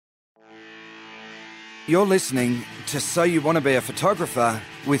You're listening to So You Want to Be a Photographer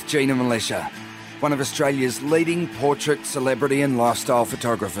with Gina Militia, one of Australia's leading portrait, celebrity and lifestyle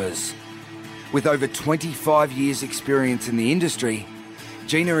photographers. With over 25 years experience in the industry,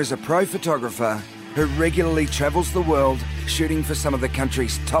 Gina is a pro photographer who regularly travels the world shooting for some of the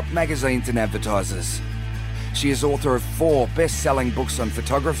country's top magazines and advertisers. She is author of 4 best-selling books on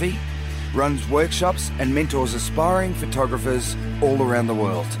photography, runs workshops and mentors aspiring photographers all around the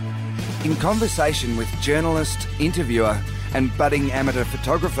world. In conversation with journalist, interviewer and budding amateur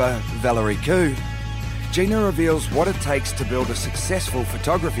photographer Valerie Khoo, Gina reveals what it takes to build a successful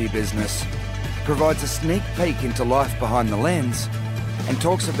photography business, provides a sneak peek into life behind the lens, and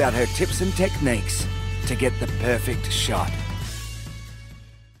talks about her tips and techniques to get the perfect shot.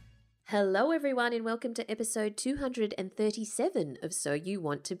 Hello everyone and welcome to episode 237 of So You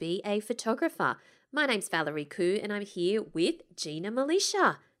Want to Be a Photographer. My name's Valerie Khoo and I'm here with Gina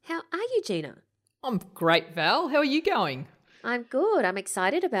Militia. How are you, Gina? I'm great, Val. How are you going? I'm good. I'm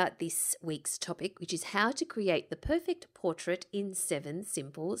excited about this week's topic, which is how to create the perfect portrait in 7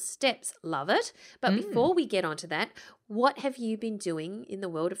 simple steps. Love it. But before we get onto that, what have you been doing in the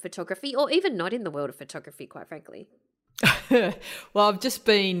world of photography, or even not in the world of photography, quite frankly? Well, I've just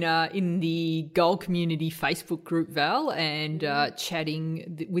been in the Gold Community Facebook group, Val, and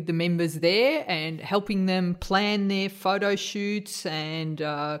chatting with the members there and helping them plan their photo shoots and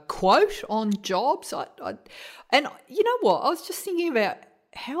quote on jobs. And you know what? I was just thinking about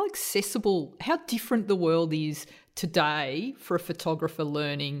how accessible, how different the world is today for a photographer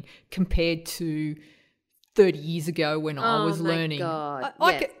learning compared to 30 years ago when I was learning. God.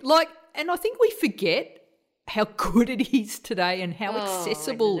 And I think we forget how good it is today and how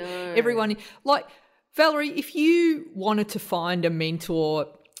accessible everyone is. Like, Valerie, if you wanted to find a mentor,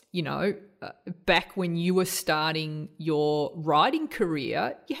 back when you were starting your writing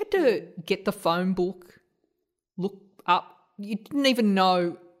career, you had to get the phone book, look up. You didn't even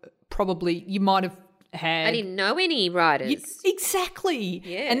know, probably, you might have had... I didn't know any writers. Exactly.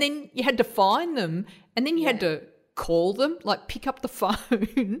 Yeah. And then you had to find them and then you had to call them, like pick up the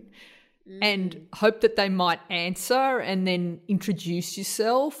phone and hope that they might answer and then introduce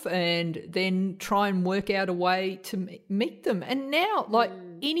yourself and then try and work out a way to meet them. And now, like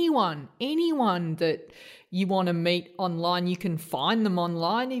anyone that you want to meet online, you can find them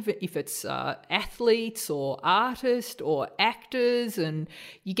online, even if it's athletes or artists or actors, and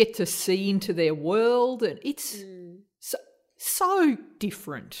you get to see into their world, and it's so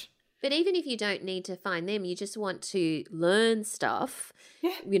different. But even if you don't need to find them, you just want to learn stuff,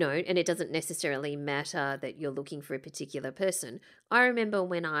 and it doesn't necessarily matter that you're looking for a particular person. I remember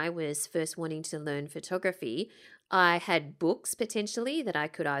when I was first wanting to learn photography, I had books potentially that I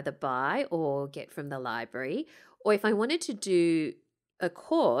could either buy or get from the library. Or if I wanted to do a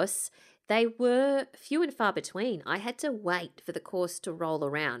course, they were few and far between. I had to wait for the course to roll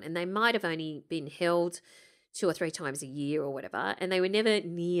around, and they might have only been held 2 or 3 times a year or whatever, and they were never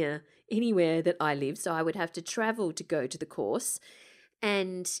near anywhere that I lived, so I would have to travel to go to the course,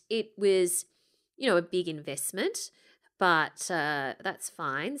 and it was, a big investment, but that's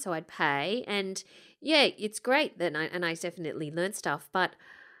fine, so I'd pay, and it's great that I definitely learned stuff, but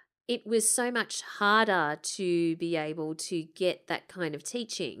it was so much harder to be able to get that kind of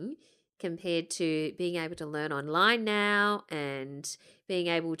teaching compared to being able to learn online now and being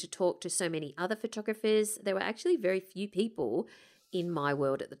able to talk to so many other photographers. There were actually very few people in my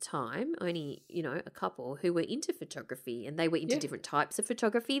world at the time, only, a couple who were into photography, and they were into different types of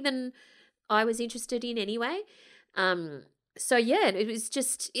photography than I was interested in anyway. It was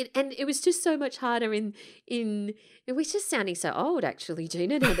just so much harder in it was just sounding so old actually,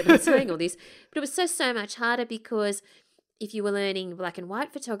 Gina, now that I'm saying all this, but it was so much harder because if you were learning black and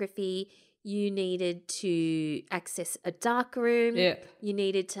white photography, you needed to access a darkroom. Yeah. You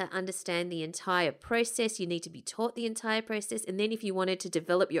needed to understand the entire process. You need to be taught the entire process. And then if you wanted to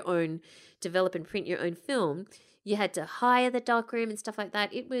develop and print your own film, you had to hire the darkroom and stuff like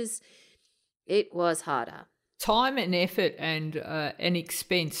that. It was harder. Time and effort and an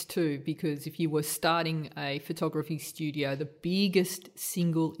expense too, because if you were starting a photography studio, the biggest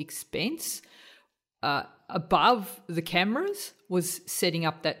single expense above the cameras was setting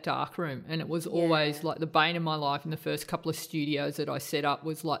up that darkroom, and it was always like the bane of my life. In the first couple of studios that I set up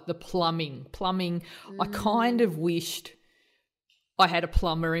was like the plumbing. I kind of wished I had a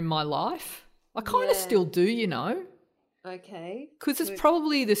plumber in my life. I kind of still do, Okay. because it's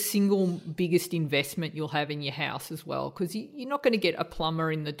probably the single biggest investment you'll have in your house as well, because you're not going to get a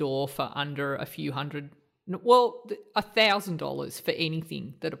plumber in the door for under a few hundred, well, $1,000 for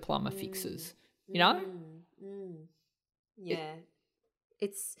anything that a plumber fixes. Yeah.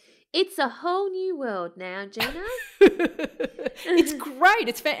 It's a whole new world now, Gina. It's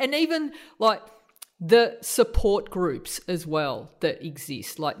great. And even like the support groups as well that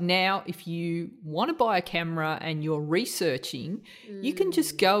exist. Like now, if you want to buy a camera and you're researching, you can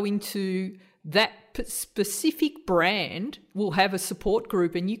just go into that specific brand will have a support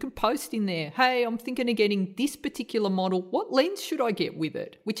group and you can post in there, hey, I'm thinking of getting this particular model. What lens should I get with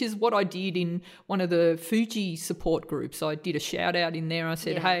it? Which is what I did in one of the Fuji support groups. I did a shout out in there. I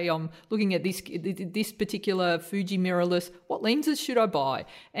said, hey, I'm looking at this particular Fuji mirrorless. What lenses should I buy?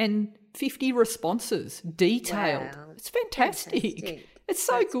 And 50 responses, detailed. Wow. It's fantastic. It's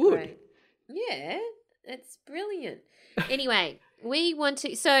so good. Great. Yeah, it's brilliant. Anyway, we want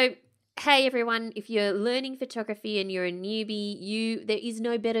to... So... Hey everyone, if you're learning photography and you're a newbie, there is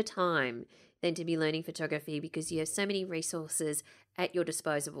no better time than to be learning photography because you have so many resources at your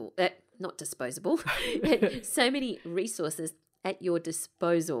disposal. So many resources at your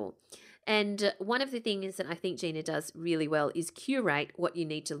disposal. And one of the things that I think Gina does really well is curate what you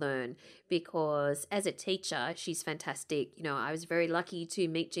need to learn, because as a teacher, she's fantastic. You know, I was very lucky to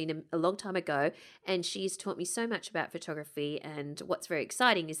meet Gina a long time ago, and she's taught me so much about photography. And what's very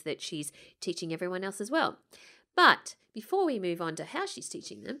exciting is that she's teaching everyone else as well. But before we move on to how she's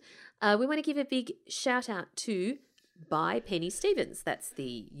teaching them, we want to give a big shout out to By Penny Stevens. That's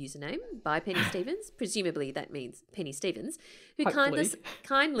the username, By Penny Stevens. Presumably that means Penny Stevens, who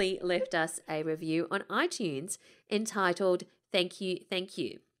kindly left us a review on iTunes entitled Thank You, Thank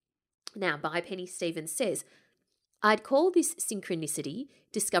You. Now, By Penny Stevens says, I'd call this synchronicity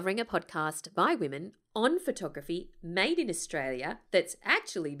discovering a podcast by women on photography made in Australia that's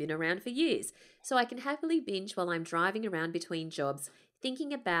actually been around for years, so I can happily binge while I'm driving around between jobs,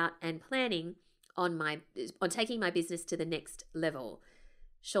 thinking about and planning on taking my business to the next level.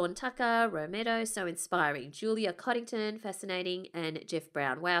 Sean Tucker, Romero, so inspiring. Julia Coddington, fascinating. And Jeff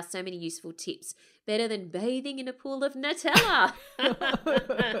Brown. Wow, so many useful tips. Better than bathing in a pool of Nutella.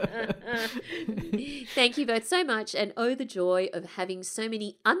 Thank you both so much. And oh, the joy of having so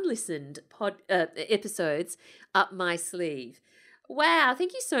many unlistened episodes up my sleeve. Wow,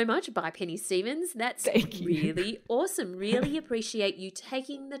 thank you so much, By Penny Stevens. That's really awesome. Really appreciate you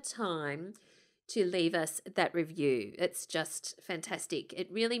taking the time to leave us that review. It's just fantastic. It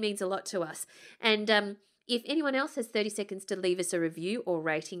really means a lot to us. And if anyone else has 30 seconds to leave us a review or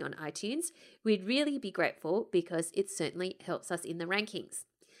rating on iTunes, we'd really be grateful because it certainly helps us in the rankings.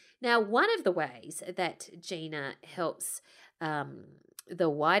 Now, one of the ways that Gina helps the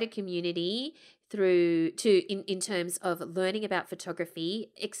wider community in terms of learning about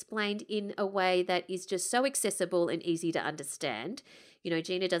photography, explained in a way that is just so accessible and easy to understand. You know,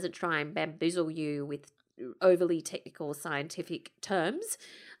 Gina doesn't try and bamboozle you with overly technical scientific terms.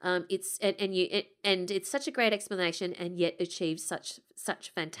 It's such a great explanation, and yet achieves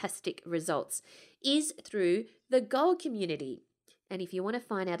such fantastic results. Is through the Gold Community. And if you want to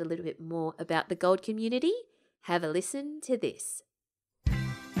find out a little bit more about the Gold Community, have a listen to this.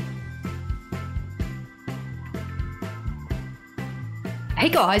 Hey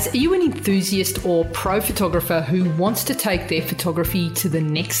guys, are you an enthusiast or pro photographer who wants to take their photography to the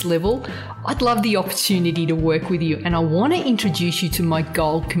next level? I'd love the opportunity to work with you, and I want to introduce you to my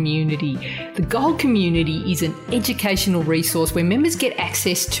Gold Community. The Gold Community is an educational resource where members get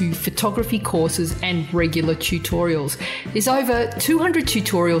access to photography courses and regular tutorials. There's over 200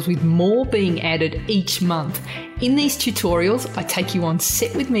 tutorials, with more being added each month. In these tutorials, I take you on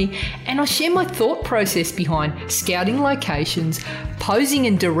set with me and I share my thought process behind scouting locations, posing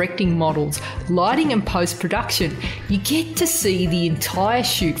and directing models, lighting and post-production. You get to see the entire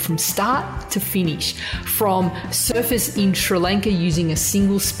shoot from start to finish, from surface in Sri Lanka using a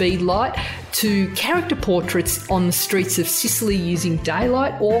single speed light to character portraits on the streets of Sicily using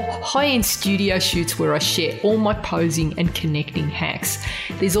daylight, or high-end studio shoots where I share all my posing and connecting hacks.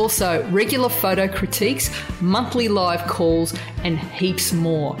 There's also regular photo critiques, monthly live calls, and heaps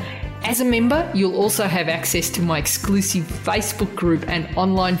more. As a member, you'll also have access to my exclusive Facebook group and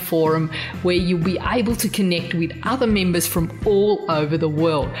online forum where you'll be able to connect with other members from all over the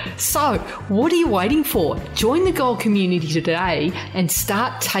world. So, what are you waiting for? Join the Gold Community today and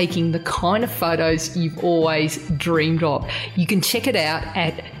start taking the kind of photos you've always dreamed of. You can check it out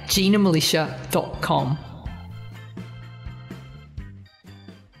at ginamilicia.com.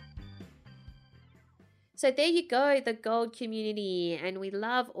 So there you go, the Gold Community, and we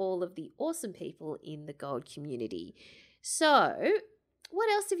love all of the awesome people in the Gold Community. So what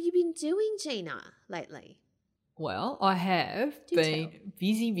else have you been doing, Gina, lately? Well, I have been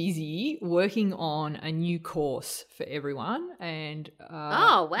busy working on a new course for everyone. And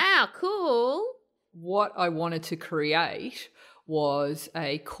oh, wow, cool. What I wanted to create was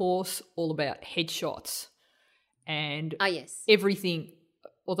a course all about headshots and yes. everything.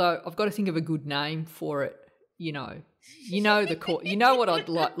 Although I've got to think of a good name for it, you know the course. You know what I'd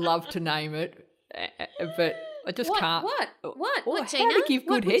love to name it, but I just can't. What, how Gina? to give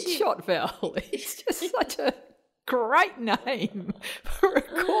good headshot, Val? It's just such a great name for a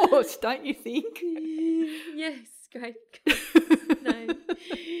course, don't you think? Yes, great name.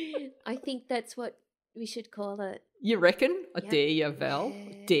 I think that's what we should call it. You reckon? I Yep. dare you, Val.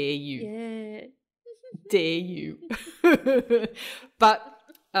 Yeah. Dare you. Yeah. Dare you. But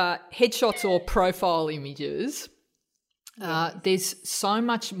headshots or profile images, there's so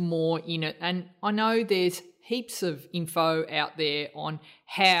much more in it. And I know there's heaps of info out there on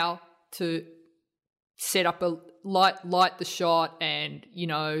how to set up a light the shot and,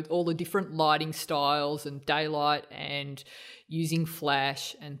 all the different lighting styles and daylight and using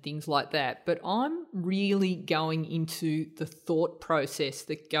flash and things like that. But I'm really going into the thought process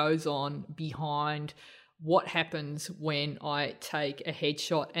that goes on behind what happens when I take a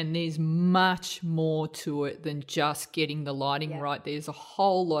headshot, and there's much more to it than just getting the lighting right. There's a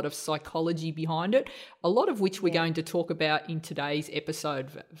whole lot of psychology behind it, a lot of which we're going to talk about in today's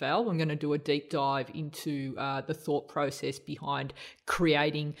episode, Val. I'm going to do a deep dive into the thought process behind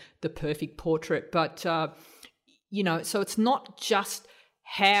creating the perfect portrait. But, so it's not just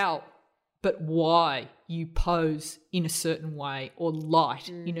how, but why you pose in a certain way, or light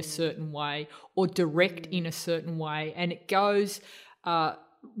in a certain way, or direct in a certain way. And it goes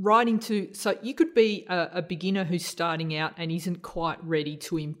right into, so you could be a beginner who's starting out and isn't quite ready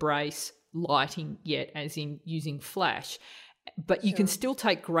to embrace lighting yet, as in using flash, but you can still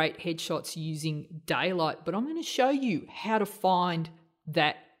take great headshots using daylight. But I'm going to show you how to find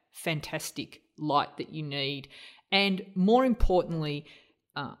that fantastic light that you need. And more importantly,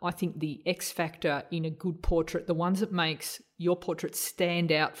 I think the X factor in a good portrait, the ones that makes your portrait stand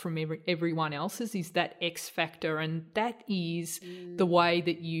out from everyone else's, is that X factor. And that is the way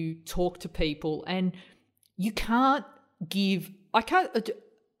that you talk to people. And you can't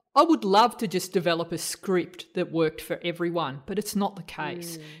I would love to just develop a script that worked for everyone, but it's not the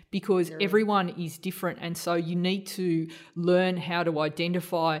case because everyone is different. And so you need to learn how to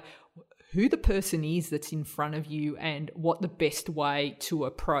identify who the person is that's in front of you and what the best way to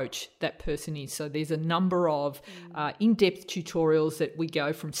approach that person is. So there's a number of in-depth tutorials that we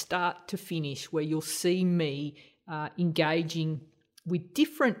go from start to finish where you'll see me engaging with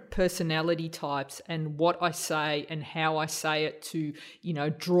different personality types and what I say and how I say it to,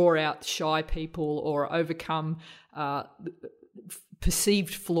 draw out shy people or overcome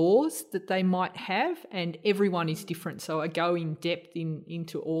perceived flaws that they might have, and everyone is different. So I go in depth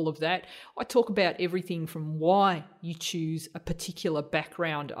into all of that. I talk about everything from why you choose a particular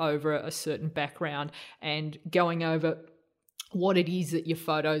background over a certain background, and going over what it is that your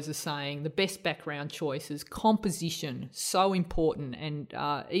photos are saying, the best background choices, composition, so important, and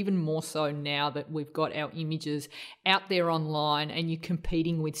even more so now that we've got our images out there online and you're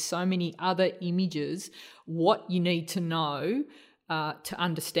competing with so many other images, what you need to know to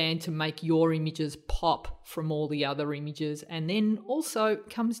understand to make your images pop from all the other images. And then also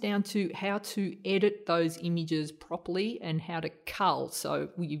comes down to how to edit those images properly and how to cull. So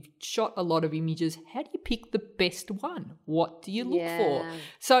you've shot a lot of images. How do you pick the best one? What do you look for?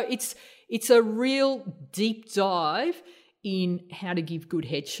 So it's a real deep dive in how to give good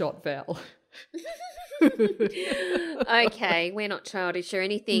headshot, Val. Okay, we're not childish or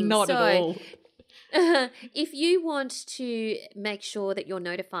anything. Not at all. If you want to make sure that you're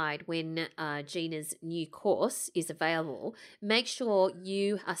notified when Gina's new course is available, make sure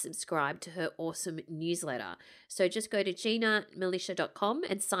you are subscribed to her awesome newsletter. So just go to ginamilicia.com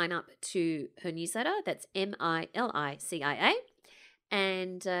and sign up to her newsletter. That's MILICIA.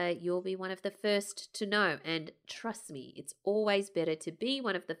 And you'll be one of the first to know. And trust me, it's always better to be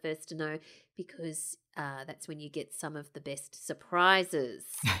one of the first to know, because that's when you get some of the best surprises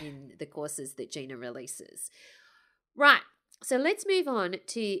in the courses that Gina releases. Right, so let's move on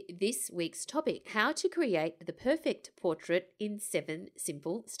to this week's topic, how to create the perfect portrait in 7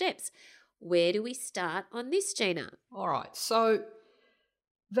 simple steps. Where do we start on this, Gina? All right, so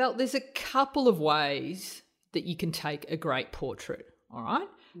Val, there's a couple of ways that you can take a great portrait, all right?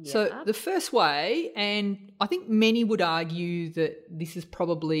 Yeah. So the first way, and I think many would argue that this is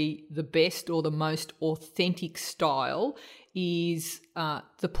probably the best or the most authentic style, is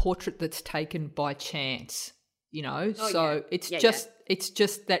the portrait that's taken by chance, it's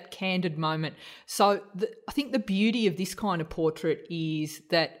just that candid moment. So I think the beauty of this kind of portrait is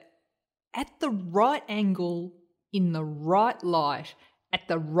that at the right angle, in the right light, at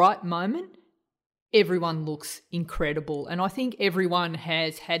the right moment, everyone looks incredible. And I think everyone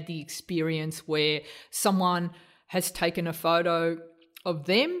has had the experience where someone has taken a photo of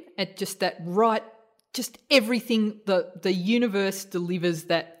them at just that right, just everything, the universe delivers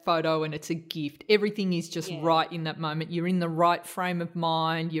that photo and it's a gift. Everything is just right in that moment. You're in the right frame of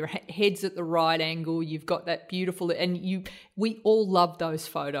mind, your head's at the right angle, you've got that beautiful, and we all love those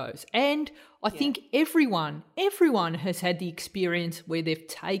photos. And I think everyone has had the experience where they've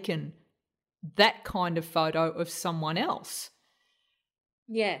taken that kind of photo of someone else.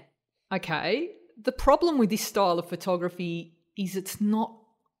 Yeah. Okay. The problem with this style of photography is it's not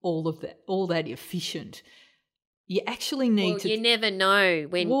all that efficient. You actually need to... you never know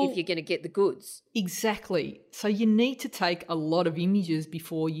if you're going to get the goods. Exactly. So you need to take a lot of images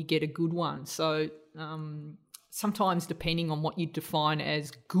before you get a good one. So sometimes, depending on what you define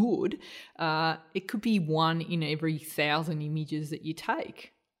as good, it could be 1 in every 1,000 images that you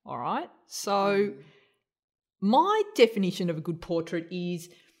take. All right? So my definition of a good portrait is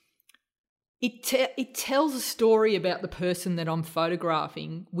it tells a story about the person that I'm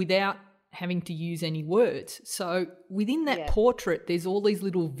photographing without having to use any words. So within that portrait, there's all these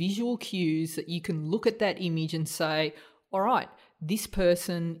little visual cues that you can look at that image and say, all right, this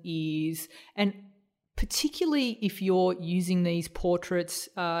person is... And particularly if you're using these portraits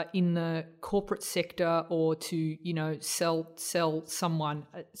in the corporate sector or to, sell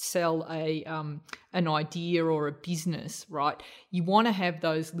an idea or a business, right? You want to have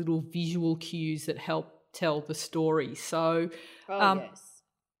those little visual cues that help tell the story. So,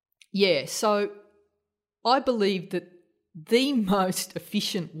 so I believe that the most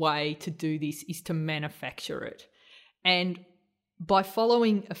efficient way to do this is to manufacture it. And by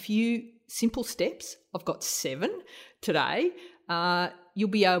following a few simple steps, I've got 7 today, you'll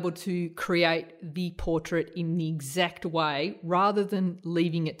be able to create the portrait in the exact way rather than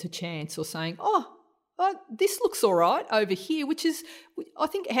leaving it to chance or saying, this looks all right over here, which is, I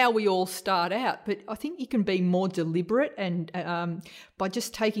think, how we all start out. But I think you can be more deliberate, and by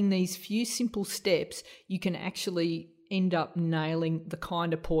just taking these few simple steps, you can actually end up nailing the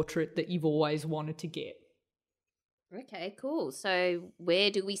kind of portrait that you've always wanted to get. Okay, cool. So where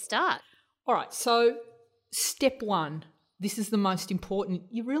do we start? All right, so step 1, this is the most important.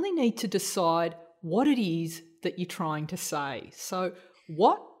 You really need to decide what it is that you're trying to say. So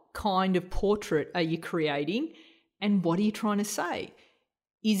what kind of portrait are you creating and what are you trying to say?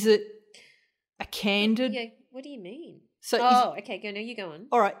 Is it a candid... Yeah, what do you mean? Okay, you go on.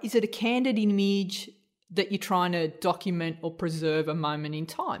 All right, is it a candid image that you're trying to document or preserve a moment in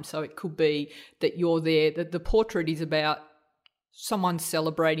time? So it could be that you're there, that the portrait is about someone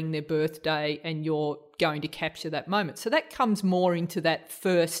celebrating their birthday and you're going to capture that moment. So that comes more into that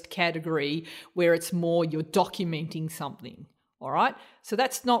first category where it's more you're documenting something, all right? So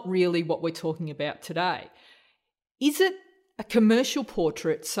that's not really what we're talking about today. Is it a commercial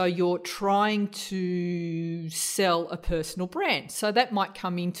portrait? So you're trying to sell a personal brand. So that might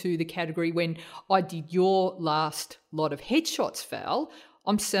come into the category when I did your last lot of headshots, Val.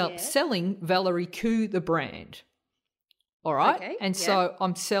 I'm selling Valerie Khoo, the brand. All right. Okay, and so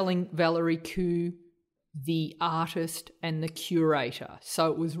I'm selling Valerie Khoo, the artist and the curator.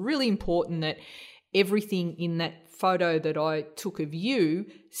 So it was really important that everything in that photo that I took of you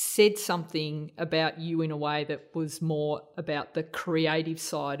said something about you in a way that was more about the creative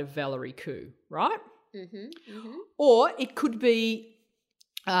side of Valerie Khoo, right? Mm-hmm, mm-hmm. Or it could be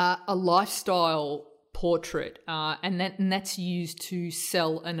a lifestyle portrait, and that's used to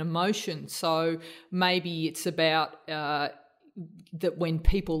sell an emotion. So maybe it's about that when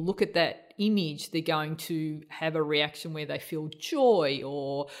people look at that image, they're going to have a reaction where they feel joy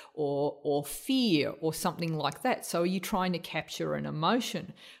or fear or something like that. So are you trying to capture an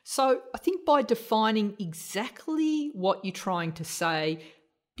emotion? So I think by defining exactly what you're trying to say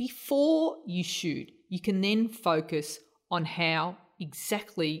before you shoot, you can then focus on how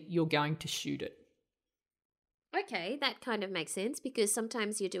exactly you're going to shoot it. Okay, that kind of makes sense because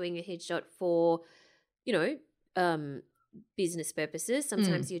sometimes you're doing a headshot for, business purposes.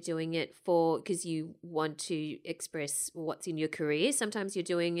 Sometimes you're doing it because you want to express what's in your career. Sometimes you're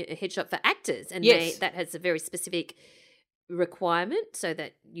doing a headshot for actors and that has a very specific requirement so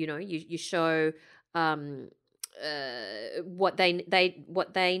that, you show what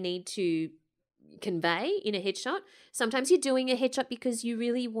they need to convey in a headshot. Sometimes you're doing a headshot because you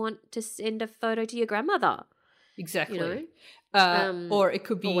really want to send a photo to your grandmother. Exactly. Or it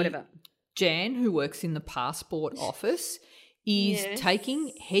could be whatever. Jan, who works in the passport office, is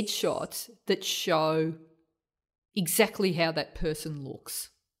taking headshots that show exactly how that person looks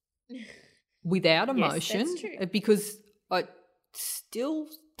without emotion. Yes, that's true. Because I still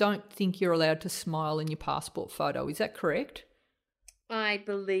don't think you're allowed to smile in your passport photo. Is that correct? I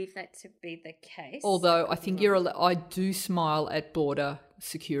believe that to be the case. Although I think I do smile at border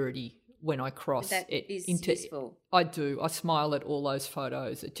security when I cross that it is into. Useful. I do. I smile at all those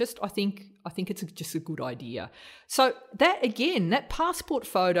photos. I think it's just a good idea. So that again, that passport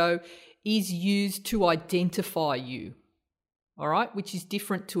photo is used to identify you. All right, which is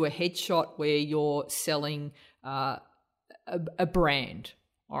different to a headshot where you're selling a brand.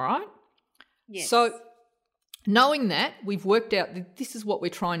 All right. Yes. So knowing that, we've worked out that this is what we're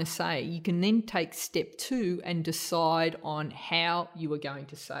trying to say. You can then take step 2 and decide on how you are going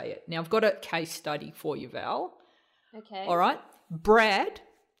to say it. Now, I've got a case study for you, Val. Okay. All right. Brad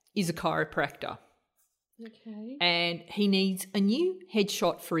is a chiropractor. Okay. And he needs a new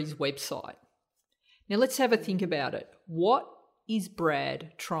headshot for his website. Now, let's have a think about it. What is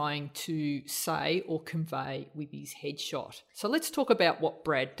Brad trying to say or convey with his headshot? So let's talk about what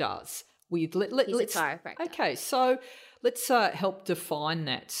Brad does. He's a chiropractor. Okay, so let's help define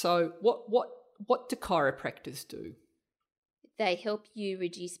that. So what do chiropractors do? They help you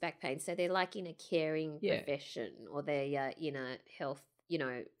reduce back pain. So they're like in a caring profession, or they're in a health,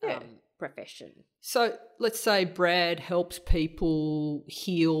 profession. So let's say Brad helps people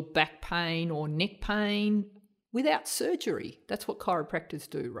heal back pain or neck pain without surgery. That's what chiropractors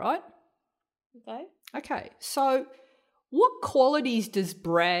do, right? Okay, so what qualities does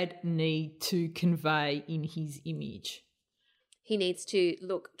Brad need to convey in his image? He needs to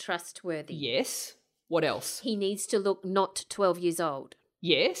look trustworthy. Yes. What else? He needs to look not 12 years old.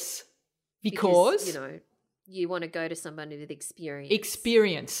 Yes. Because you want to go to somebody with experience.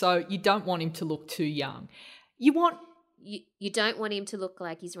 Experience. So you don't want him to look too young. You don't want him to look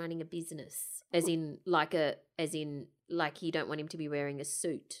like he's running a business, as in like you don't want him to be wearing a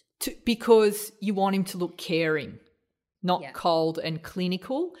suit. Because you want him to look caring, not cold and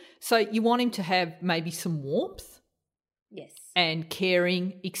clinical. So you want him to have maybe some warmth. Yes. And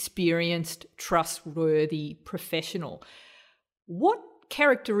caring, experienced, trustworthy, professional. What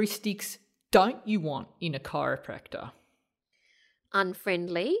characteristics don't you want in a chiropractor?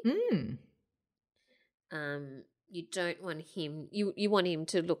 Unfriendly. You don't want him. You want him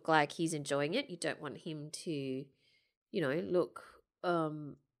to look like he's enjoying it. You don't want him to, look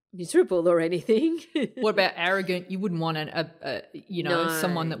miserable or anything. What about arrogant? You wouldn't want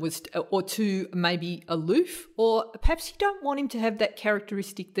someone that was, or too maybe aloof, or perhaps you don't want him to have that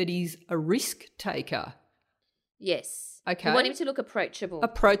characteristic that he's a risk taker. Yes. Okay. You want him to look approachable.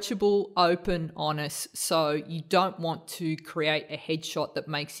 Approachable, open, honest. So you don't want to create a headshot that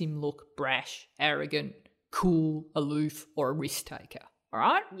makes him look brash, arrogant, cool, aloof, or a risk taker. All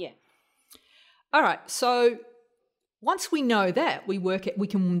right? Yeah. All right. So once we know that, we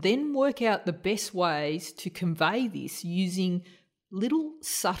can then work out the best ways to convey this using little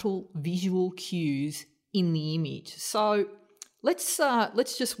subtle visual cues in the image. So let's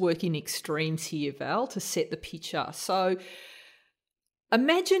just work in extremes here, Val, to set the picture. So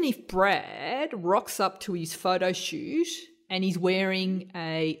imagine if Brad rocks up to his photo shoot and he's wearing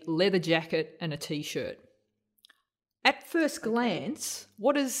a leather jacket and a t-shirt. At first glance,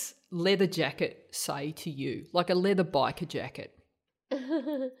 what does leather jacket say to you? Like a leather biker jacket.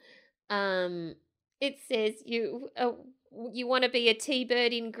 It says you want to be a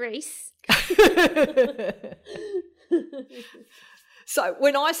T-bird in Greece. So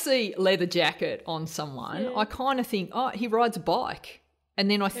when I see leather jacket on someone, I kind of think, oh, he rides a bike. And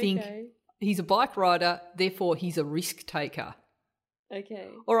then I think he's a bike rider, therefore he's a risk taker. Okay.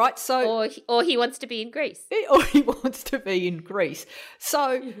 All right, so... Or he wants to be in Greece. Or he wants to be in Greece.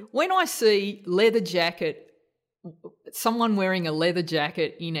 So when I see leather jacket, someone wearing a leather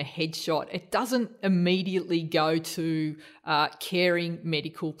jacket in a headshot, it doesn't immediately go to caring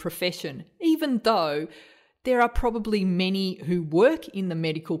medical profession, even though there are probably many who work in the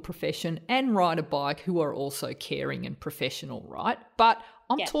medical profession and ride a bike who are also caring and professional, right? But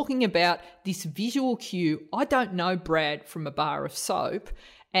I'm talking about this visual cue. I don't know Brad from a bar of soap,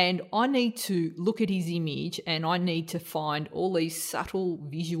 and I need to look at his image and I need to find all these subtle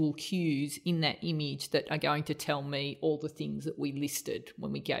visual cues in that image that are going to tell me all the things that we listed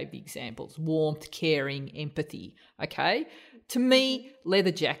when we gave the examples: warmth, caring, empathy, okay? To me,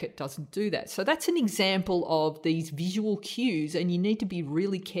 leather jacket doesn't do that. So that's an example of these visual cues, and you need to be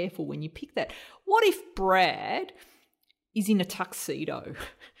really careful when you pick that. What if Brad is in a tuxedo?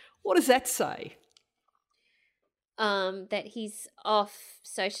 What does that say? That he's off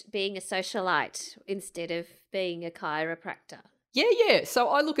being a socialite instead of being a chiropractor. Yeah. So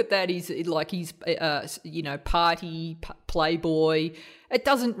I look at that as like he's, party, playboy. It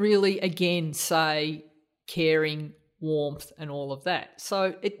doesn't really, again, say caring, warmth and all of that.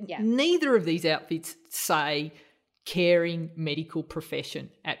 So neither of these outfits say caring medical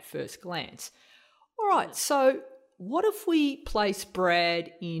profession at first glance. All right, so what if we place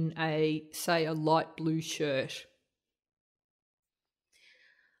Brad in a light blue shirt?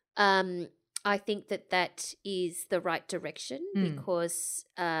 I think that is the right direction because,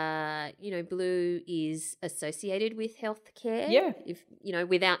 blue is associated with healthcare. Yeah. If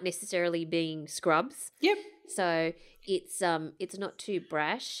without necessarily being scrubs. Yep. So it's not too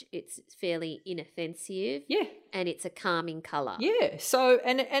brash. It's fairly inoffensive. Yeah. And it's a calming colour. Yeah. So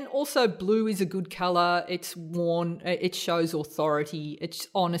and also blue is a good colour. It's worn. It shows authority. It's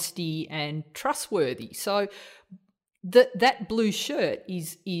honesty and trustworthy. So that blue shirt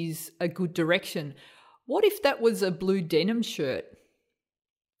is a good direction. What if that was a blue denim shirt?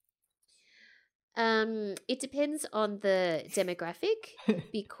 It depends on the demographic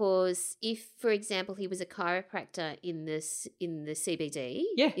because if, for example, he was a chiropractor in the CBD,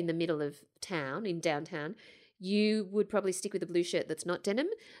 in the middle of town, in downtown, you would probably stick with a blue shirt that's not denim.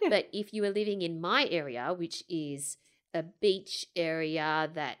 Yeah. But if you were living in my area, which is a beach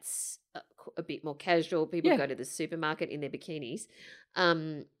area that's a bit more casual, people go to the supermarket in their bikinis,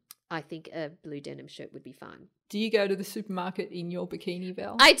 I think a blue denim shirt would be fine. Do you go to the supermarket in your bikini,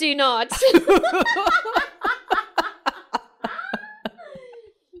 Val? I do not.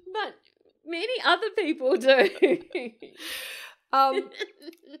 But many other people do.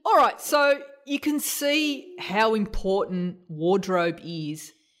 All right, so you can see how important wardrobe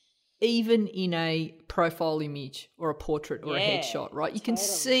is even in a profile image or a portrait or a headshot, right? You can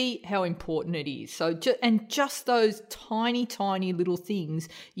see how important it is. So just those tiny, tiny little things,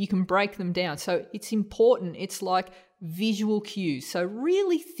 you can break them down. So it's important. It's like visual cues. So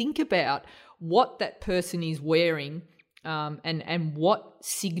really think about what that person is wearing and what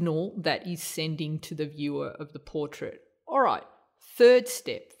signal that is sending to the viewer of the portrait. All right, third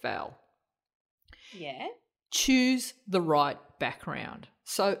step, Val. Yeah. Choose the right background.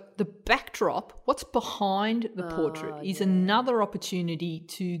 So the backdrop, what's behind the portrait, is another opportunity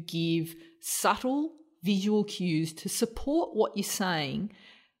to give subtle visual cues to support what you're saying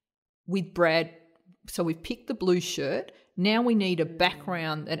with Brad. So we've picked the blue shirt. Now we need a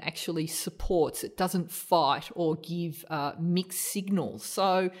background that actually supports. It doesn't fight or give mixed signals.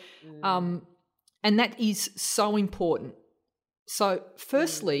 So, and that is so important. So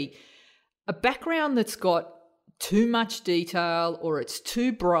firstly, a background that's got too much detail or it's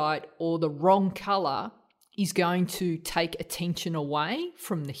too bright or the wrong colour is going to take attention away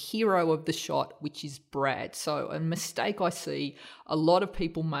from the hero of the shot, which is Brad. So a mistake I see a lot of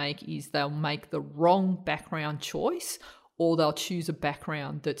people make is they'll make the wrong background choice or they'll choose a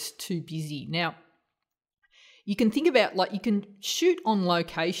background that's too busy. Now, you can think about, like, you can shoot on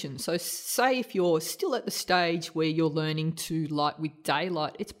location. So say if you're still at the stage where you're learning to light with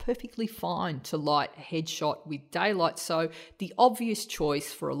daylight, it's perfectly fine to light a headshot with daylight. So the obvious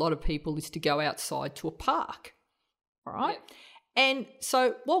choice for a lot of people is to go outside to a park, all right? Yep. And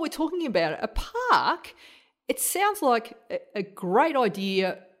so while we're talking about it, a park, it sounds like a great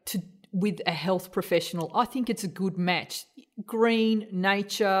idea with a health professional. I think it's a good match. Green,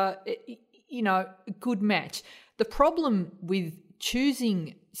 nature, a good match. The problem with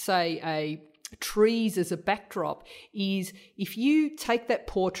choosing, say, trees as a backdrop is if you take that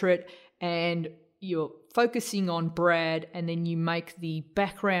portrait and you're focusing on Brad and then you make the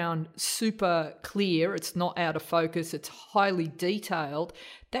background super clear, it's not out of focus, it's highly detailed,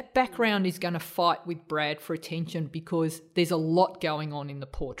 that background is going to fight with Brad for attention because there's a lot going on in the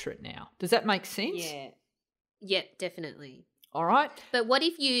portrait now. Does that make sense? Yeah. Yep, definitely. All right. But what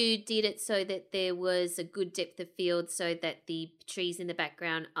if you did it so that there was a good depth of field so that the trees in the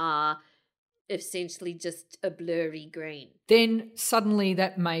background are essentially just a blurry green? Then suddenly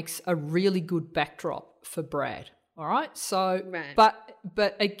that makes a really good backdrop for Brad. All right. So, right.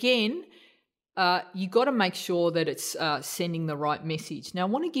 But again, you got to make sure that it's sending the right message. Now, I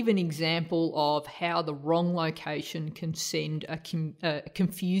want to give an example of how the wrong location can send a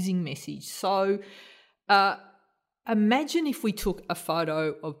confusing message. So, imagine if we took a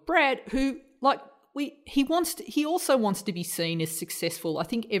photo of Brad who, he also wants to be seen as successful. I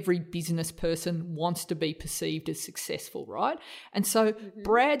think every business person wants to be perceived as successful, right? And so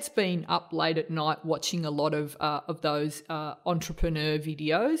Brad's been up late at night watching a lot of those entrepreneur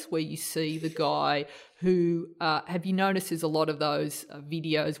videos where you see the guy who, have you noticed there's a lot of those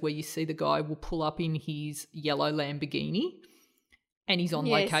videos where you see the guy will pull up in his yellow Lamborghini and he's on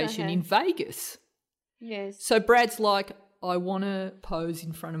location in Vegas. Yes. So Brad's like, I want to pose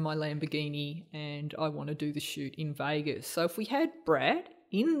in front of my Lamborghini and I want to do the shoot in Vegas. So if we had Brad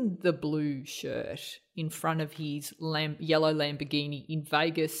in the blue shirt in front of his yellow Lamborghini in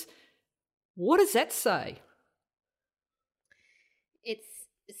Vegas. What does that say? It's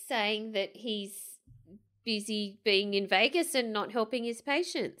saying that he's busy being in Vegas and not helping his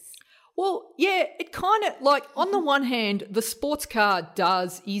patients. Well, yeah, it kind of like on the one hand, the sports car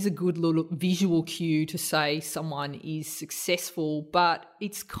is a good little visual cue to say someone is successful, but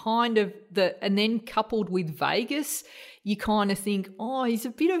it's kind of and then coupled with Vegas, you kind of think, oh, he's a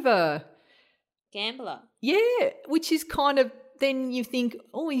bit of a gambler. Yeah, which is kind of, then you think,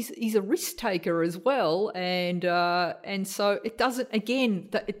 oh, he's a risk taker as well, and so it doesn't, again,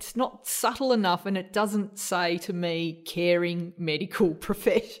 it's not subtle enough, and it doesn't say to me caring medical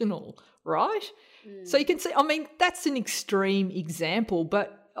professional, right? So you can see, I mean, that's an extreme example,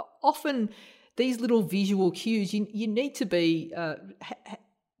 but often these little visual cues, you need to be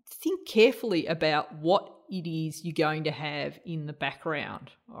think carefully about what it is you're going to have in the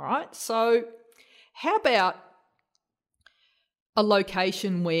background. All right, so how about a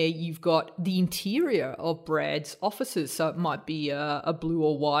location where you've got the interior of Brad's offices? So it might be a blue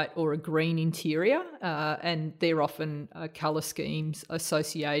or white or a green interior, and they're often colour schemes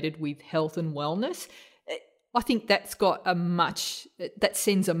associated with health and wellness. I think that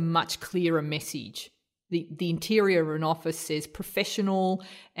sends a much clearer message. The interior of an office says professional,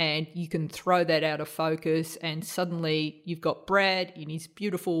 and you can throw that out of focus, and suddenly you've got Brad in his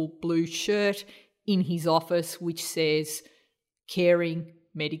beautiful blue shirt in his office, which says caring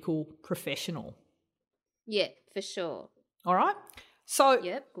medical professional. Yeah, for sure. All right. So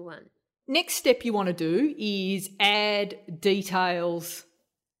yep, good one. Next step you want to do is add details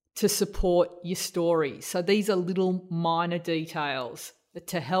to support your story. So these are little minor details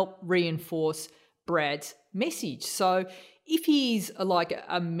to help reinforce Brad's message. So if he's like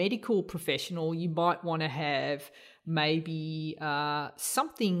a medical professional, you might want to have maybe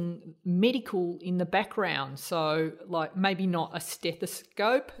something medical in the background. So like maybe not a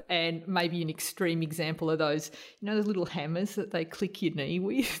stethoscope, and maybe an extreme example of those, the little hammers that they click your knee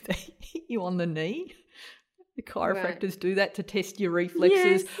with, they hit you on the knee. The chiropractors do that to test your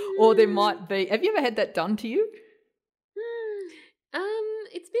reflexes. Yes. Or there might be, have you ever had that done to you?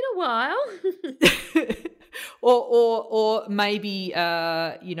 It's been a while. or maybe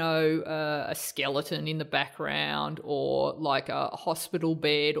a skeleton in the background, or like a hospital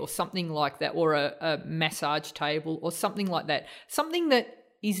bed or something like that, or a massage table or something like that. Something that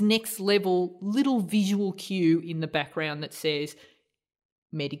is next level, little visual cue in the background that says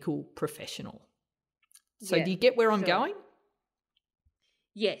medical professional. So do you get where I'm going?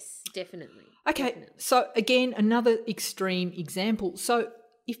 Yes, definitely. Okay, definitely. So again, another extreme example. So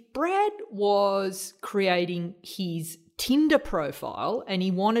if Brad was creating his Tinder profile and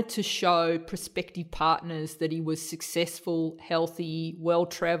he wanted to show prospective partners that he was successful, healthy,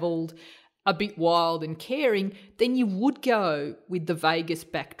 well-travelled, a bit wild and caring, then you would go with the Vegas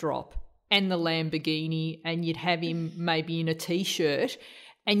backdrop and the Lamborghini, and you'd have him maybe in a T-shirt,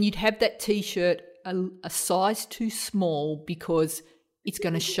 and you'd have that T-shirt a size too small because it's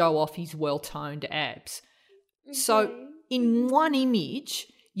going to show off his well-toned abs. Okay. So in one image,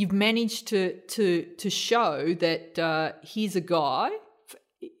 you've managed to show that here's a guy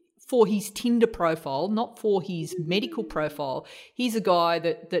for his Tinder profile, not for his medical profile. He's a guy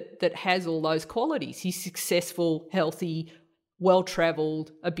that has all those qualities. He's successful, healthy,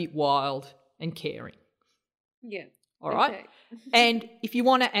 well-travelled, a bit wild and caring. Yeah. All right. Okay. And if you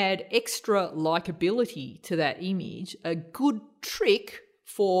want to add extra likability to that image, a good trick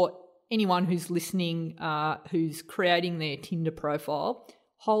for anyone who's listening, who's creating their Tinder profile,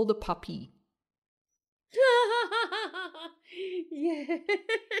 hold a puppy. Yeah.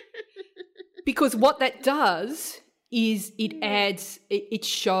 Because what that does is it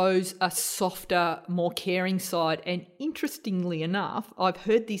shows a softer, more caring side. And interestingly enough, I've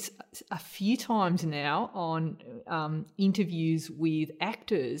heard this a few times now on interviews with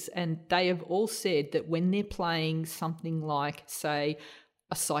actors, and they have all said that when they're playing something like, say,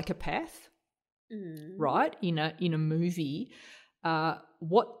 a psychopath, right, in a movie,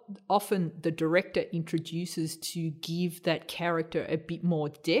 what often the director introduces to give that character a bit more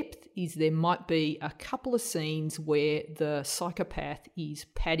depth is there might be a couple of scenes where the psychopath is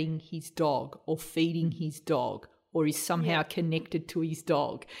patting his dog or feeding his dog, or is somehow connected to his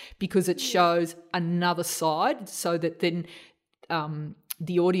dog, because it shows another side, so that then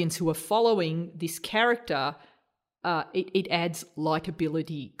the audience who are following this character, it adds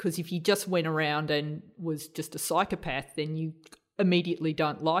likability. Because if you just went around and was just a psychopath, then you immediately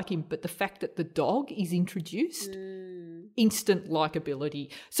don't like him. But the fact that the dog is introduced, instant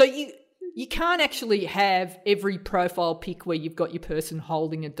likability. So You can't actually have every profile pic where you've got your person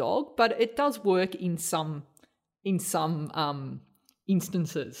holding a dog, but it does work in some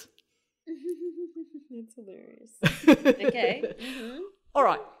instances. That's hilarious. Okay. Mm-hmm. All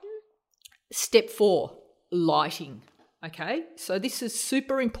right. Step 4, lighting. Okay, so this is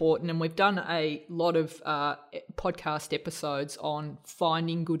super important, and we've done a lot of podcast episodes on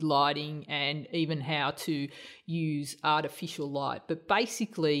finding good lighting and even how to use artificial light. But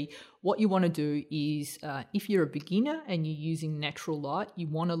basically, what you want to do is, if you're a beginner and you're using natural light, you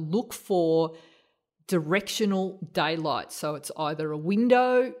want to look for directional daylight. So it's either a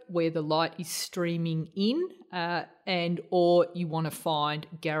window where the light is streaming in or you want to find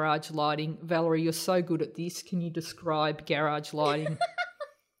garage lighting. Valerie, you're so good at this. Can you describe garage lighting?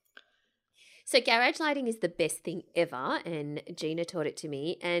 So garage lighting is the best thing ever, and Gina taught it to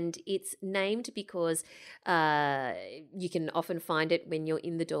me, and it's named because you can often find it when you're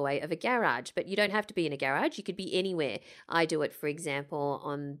in the doorway of a garage, but you don't have to be in a garage. You could be anywhere. I do it, for example,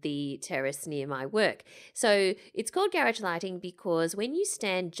 on the terrace near my work. So it's called garage lighting because when you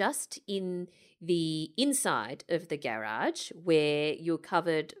stand just in the inside of the garage where you're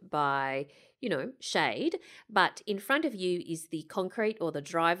covered by shade, but in front of you is the concrete or the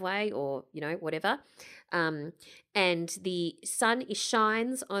driveway or, whatever. And the sun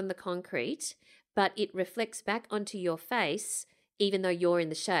shines on the concrete, but it reflects back onto your face, even though you're in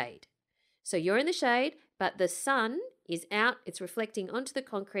the shade. So you're in the shade, but the sun is out, it's reflecting onto the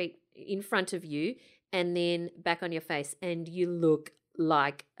concrete in front of you and then back on your face, and you look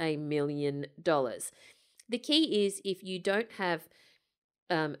like $1 million. The key is if you don't have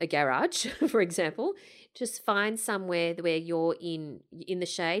a garage, for example, just find somewhere where you're in the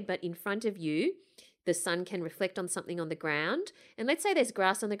shade, but in front of you, the sun can reflect on something on the ground. And let's say there's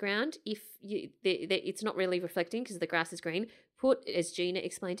grass on the ground. If it's not really reflecting because the grass is green, as Gina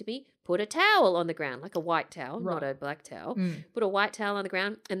explained to me, put a towel on the ground, like a white towel, not a black towel. Put a white towel on the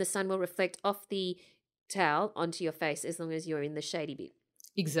ground, and the sun will reflect off the towel onto your face as long as you're in the shady bit.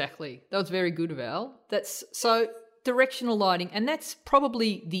 Exactly. That was very good, Val. That's so. Directional lighting, and that's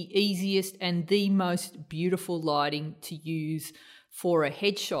probably the easiest and the most beautiful lighting to use for a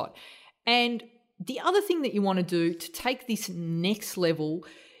headshot. And the other thing that you want to do to take this next level,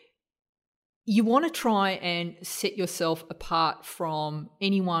 you want to try and set yourself apart from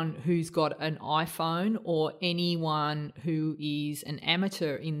anyone who's got an iPhone or anyone who is an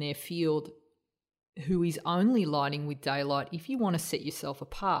amateur in their field who is only lighting with daylight. If you want to set yourself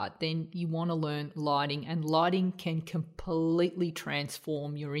apart, then you want to learn lighting, and lighting can completely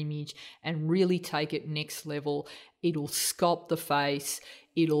transform your image and really take it next level. It'll sculpt the face,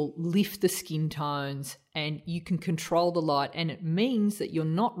 it'll lift the skin tones, and you can control the light, and it means that you're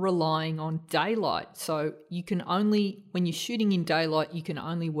not relying on daylight. So you can only, when you're shooting in daylight, you can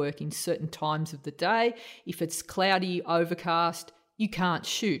only work in certain times of the day. If it's cloudy, overcast, you can't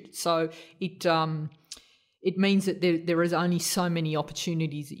shoot. So it means that there is only so many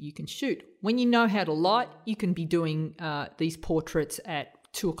opportunities that you can shoot. When you know how to light, you can be doing these portraits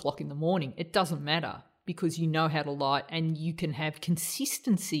at 2:00 in the morning. It doesn't matter because you know how to light and you can have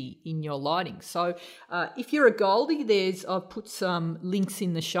consistency in your lighting. So if you're a Goldie, I've put some links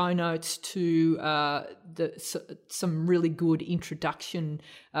in the show notes to some really good introduction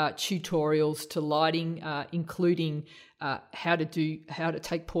tutorials to lighting, including how to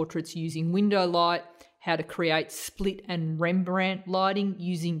take portraits using window light, how to create split and Rembrandt lighting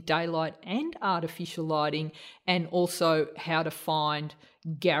using daylight and artificial lighting, and also how to find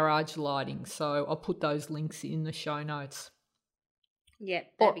garage lighting. So I'll put those links in the show notes. Yeah,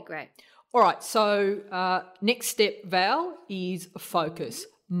 that'd be great. All right, so next step, Val, is focus.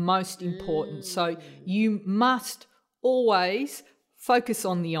 Most important. So you must always focus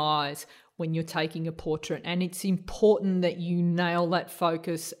on the eyes when you're taking a portrait, and it's important that you nail that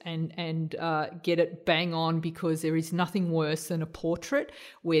focus and get it bang on, because there is nothing worse than a portrait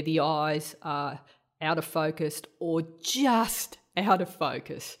where the eyes are out of focus or just out of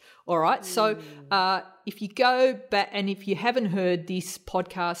focus. All right, so if you go back, and if you haven't heard this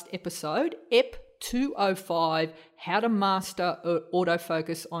podcast episode, EP 205, How to Master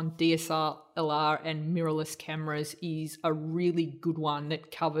Autofocus on DSLR and Mirrorless Cameras, is a really good one that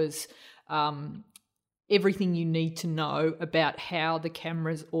covers everything you need to know about how the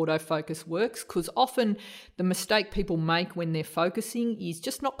camera's autofocus works, because often the mistake people make when they're focusing is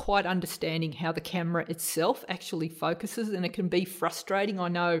just not quite understanding how the camera itself actually focuses, and it can be frustrating. I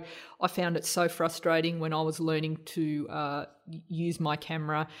know I found it so frustrating when I was learning to use my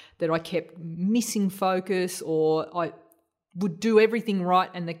camera that I kept missing focus, or would do everything right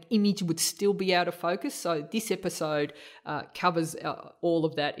and the image would still be out of focus. So this episode covers all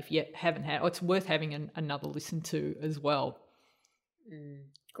of that. If you haven't had, it's worth having another listen to as well.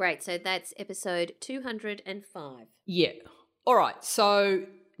 Great. So that's episode 205. Yeah. All right. So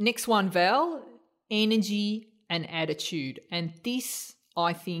next one, Val, energy and attitude. And this,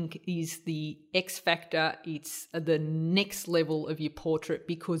 I think, is the X factor. It's the next level of your portrait,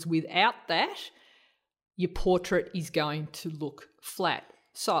 because without that, your portrait is going to look flat.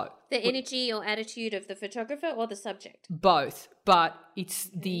 So the energy or attitude of the photographer or the subject? Both, but it's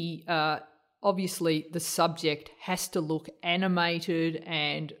the obviously the subject has to look animated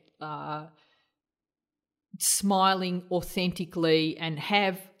and smiling authentically and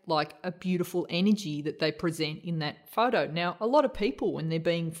have like a beautiful energy that they present in that photo. Now, a lot of people, when they're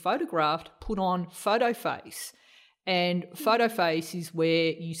being photographed, put on photo face, and photo face is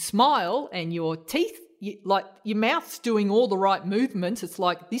where you smile and your teeth, like your mouth's doing all the right movements. It's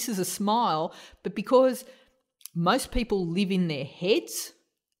like this is a smile, but because most people live in their heads,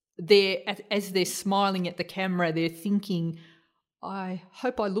 as they're smiling at the camera, they're thinking, I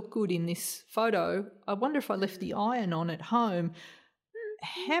hope I look good in this photo. I wonder if I left the iron on at home.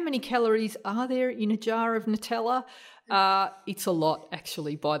 How many calories are there in a jar of Nutella? It's a lot,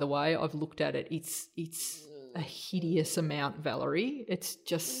 actually, by the way. I've looked at it. It's a hideous amount, Valerie. It's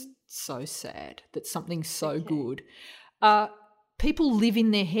just so sad that something's so good. People live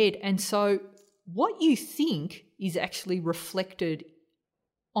in their head, and so what you think is actually reflected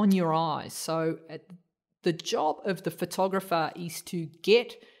on your eyes. So the job of the photographer is to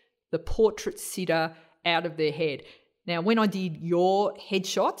get the portrait sitter out of their head. Now, when I did your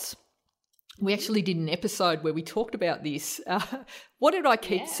headshots, we actually did an episode where we talked about this. What did I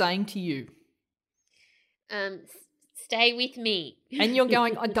keep saying to you? Stay with me. And you're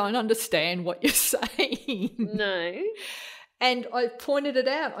going, I don't understand what you're saying. No. And I pointed it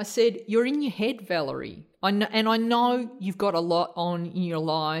out. I said, you're in your head, Valerie. I know you've got a lot on in your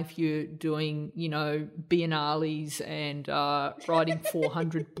life. You're doing, biennales and writing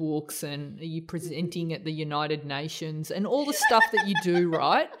 400 books, and you're presenting at the United Nations and all the stuff that you do,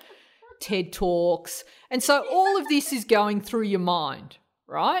 right? TED Talks. And so all of this is going through your mind,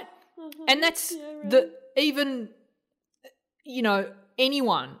 right? And that's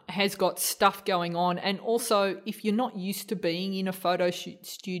anyone has got stuff going on. And also, if you're not used to being in a photo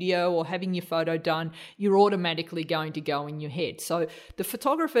studio or having your photo done, you're automatically going to go in your head. So the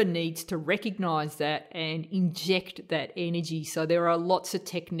photographer needs to recognize that and inject that energy. So there are lots of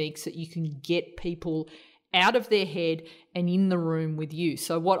techniques that you can get people out of their head and in the room with you.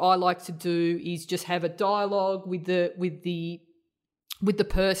 So what I like to do is just have a dialogue with the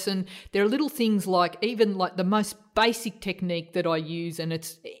person. There are little things like, even like the most basic technique that I use, and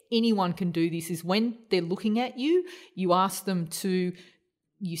it's anyone can do this, is when they're looking at you, you ask them to,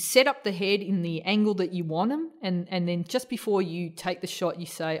 you set up the head in the angle that you want them, and then just before you take the shot, you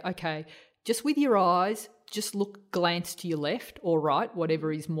say, okay, just with your eyes, just glance to your left or right,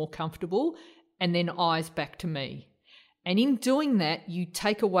 whatever is more comfortable, and then eyes back to me. And in doing that, you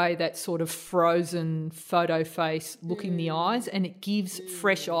take away that sort of frozen photo face look in the eyes, and it gives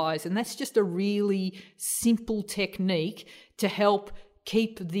fresh eyes. And that's just a really simple technique to help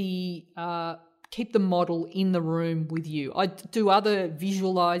keep the model in the room with you. I do other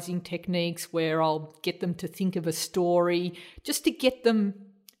visualizing techniques where I'll get them to think of a story just to get them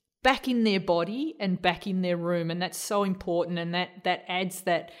back in their body and back in their room. And that's so important, and that adds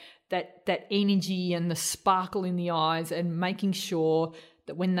that energy and the sparkle in the eyes, and making sure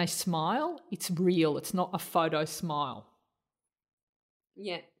that when they smile, it's real. It's not a photo smile.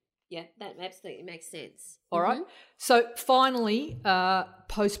 Yeah, that absolutely makes sense. All right. So finally,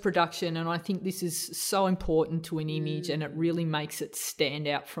 post-production, and I think this is so important to an image, and it really makes it stand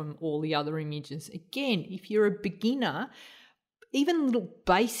out from all the other images. Again, if you're a beginner, even little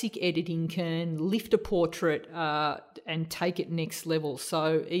basic editing can lift a portrait and take it next level.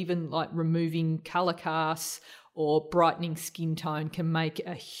 So even like removing colour casts or brightening skin tone can make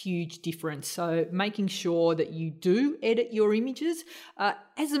a huge difference. So making sure that you do edit your images.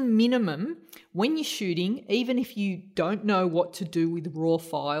 As a minimum, when you're shooting, even if you don't know what to do with RAW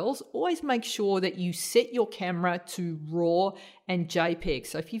files, always make sure that you set your camera to RAW and JPEG.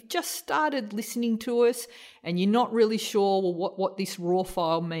 So if you've just started listening to us and you're not really sure what this RAW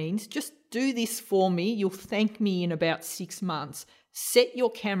file means, just do this for me. You'll thank me in about 6 months. Set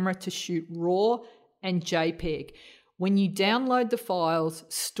your camera to shoot RAW and JPEG. When you download the files,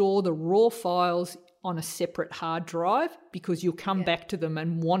 store the RAW files on a separate hard drive, because you'll come back to them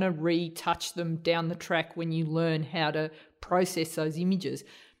and want to retouch them down the track when you learn how to process those images.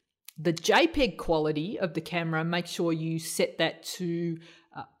 the JPEG quality of the camera, make sure you set that to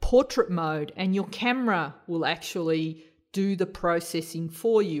portrait mode, and your camera will actually do the processing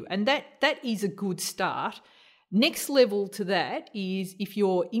for you. And that is a good start. Next level to that is if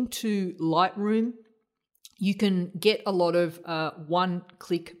you're into Lightroom, you can get a lot of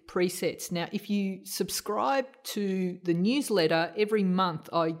one-click presets. Now, if you subscribe to the newsletter, every month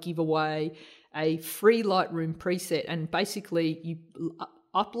I give away a free Lightroom preset, and basically you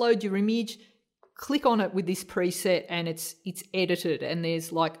upload your image, click on it with this preset, and it's edited, and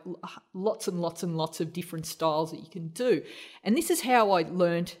there's like lots and lots and lots of different styles that you can do. And this is how I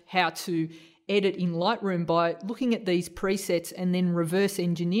learned how to edit in Lightroom, by looking at these presets and then reverse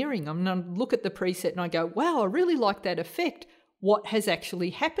engineering. I'm going to look at the preset and I go, wow, I really like that effect. What has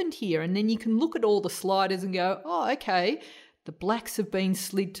actually happened here? And then you can look at all the sliders and go, oh, okay, the blacks have been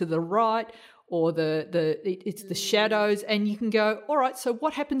slid to the right, or it's the shadows, and you can go, all right, so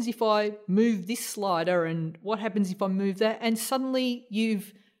what happens if I move this slider, and what happens if I move that? And suddenly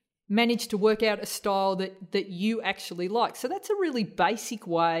you've managed to work out a style that you actually like. So that's a really basic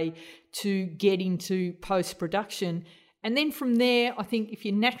way to get into post-production. And then from there, I think if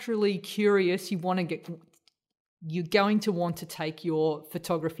you're naturally curious, you're going to want to take your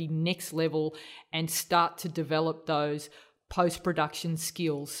photography next level and start to develop those post-production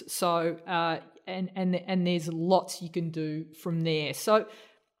skills. So and there's lots you can do from there. So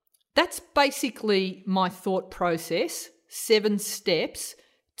that's basically my thought process, 7 steps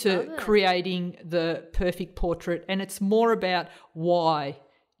to creating the perfect portrait. And it's more about why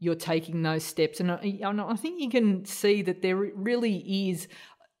you're taking those steps. And I think you can see that there really is,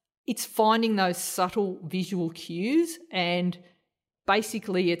 it's finding those subtle visual cues, and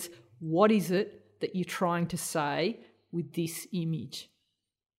basically it's what is it that you're trying to say with this image.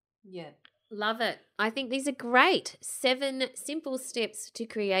 Yeah. Love it. I think these are great. 7 simple steps to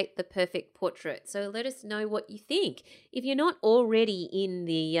create the perfect portrait. So let us know what you think. If you're not already in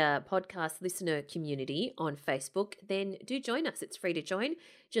the podcast listener community on Facebook, then do join us. It's free to join.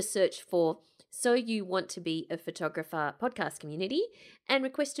 Just search for So You Want to Be a Photographer podcast community and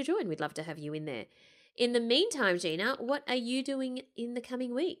request to join. We'd love to have you in there. In the meantime, Gina, what are you doing in the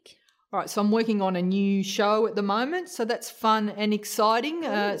coming week? All right, so I'm working on a new show at the moment, so that's fun and exciting.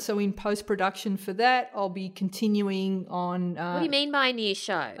 So in post-production for that, I'll be continuing on... what do you mean by a new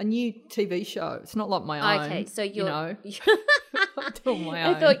show? A new TV show. It's not like my own. Okay, so you're... I'm doing my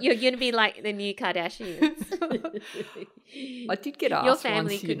own. I thought you were going to be like the new Kardashians. I did get asked Your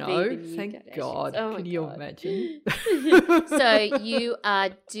family once, could be the new Thank Kardashians. God. Oh Can you imagine? So you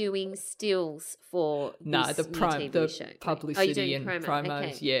are doing stills for this new TV show? Publicity and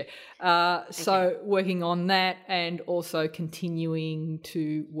promos, okay. Yeah. So working on that, and also continuing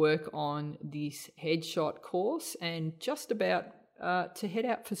to work on this headshot course, and just about to head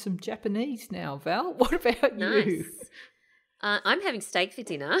out for some Japanese now, Val. What about you? I'm having steak for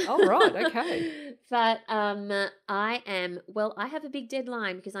dinner. Oh, right, okay. But I have a big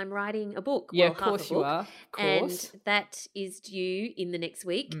deadline because I'm writing a book. Yeah, of course you are. Of course. And that is due in the next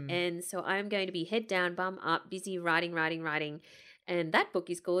week. And so I'm going to be head down, bum up, busy writing. And that book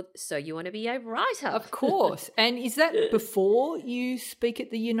is called So You Want to Be a Writer. Of course. And is that before you speak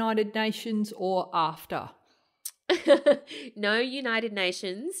at the United Nations or after? No United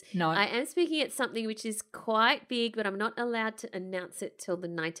Nations. No. I am speaking at something which is quite big, but I'm not allowed to announce it till the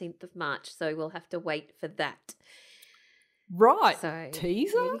 19th of March, so we'll have to wait for that. Right. So,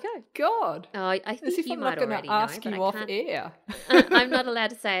 teaser? there you go. God. Oh, I think as if you I'm might not going already to ask know, you off air. I'm not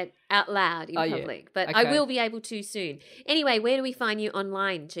allowed to say it out loud in public, but okay. I will be able to soon. Anyway, where do we find you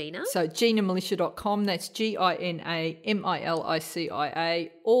online, Gina? So GinaMilicia.com, that's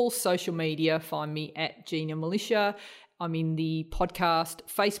GinaMilicia. All social media, find me at Gina Milicia. I'm in the podcast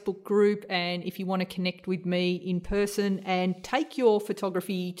Facebook group, and if you want to connect with me in person and take your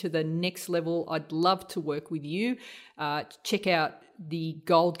photography to the next level, I'd love to work with you. Check out the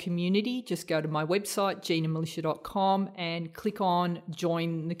Gold community. Just go to my website, GinaMilicia.com, and click on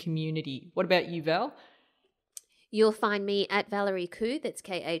Join the Community. What about you, Val? You'll find me at Valerie Khoo, that's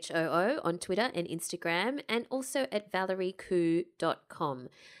KHOO, on Twitter and Instagram, and also at valeriekhoo.com.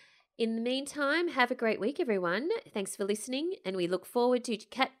 In the meantime, have a great week, everyone. Thanks for listening, and we look forward to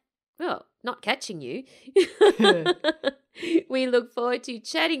not catching you. We look forward to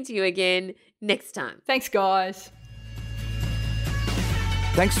chatting to you again next time. Thanks, guys.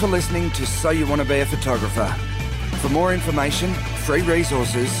 Thanks for listening to So You Want to Be a Photographer. For more information, free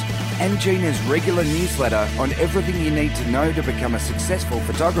resources, and Gina's regular newsletter on everything you need to know to become a successful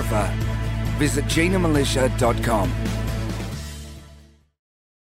photographer, visit GinaMilicia.com.